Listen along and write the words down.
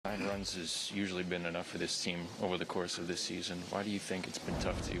runs has usually been enough for this team over the course of this season. Why do you think it's been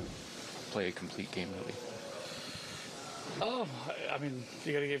tough to play a complete game, really? I mean,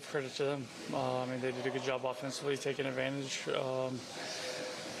 you got to give credit to them. I mean, they did a good job offensively, taking advantage.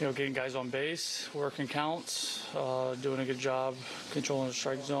 Getting guys on base, working counts, doing a good job controlling the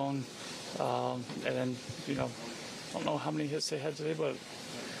strike zone. And then, I don't know how many hits they had today, but it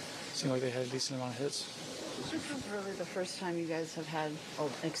seemed like they had a decent amount of hits. This is really the first time you guys have had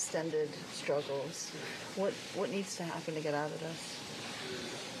extended struggles. What needs to happen to get out of this?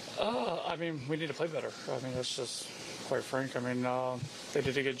 I mean, we need to play better. I mean, that's just quite frank. I mean, they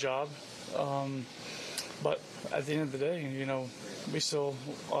did a good job. But at the end of the day, we still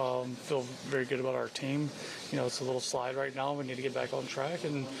feel very good about our team. It's a little slide right now. We need to get back on track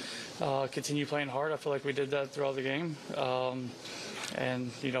and continue playing hard. I feel like we did that throughout the game.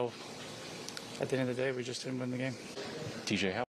 And, at the end of the day, we just didn't win the game. TJ, how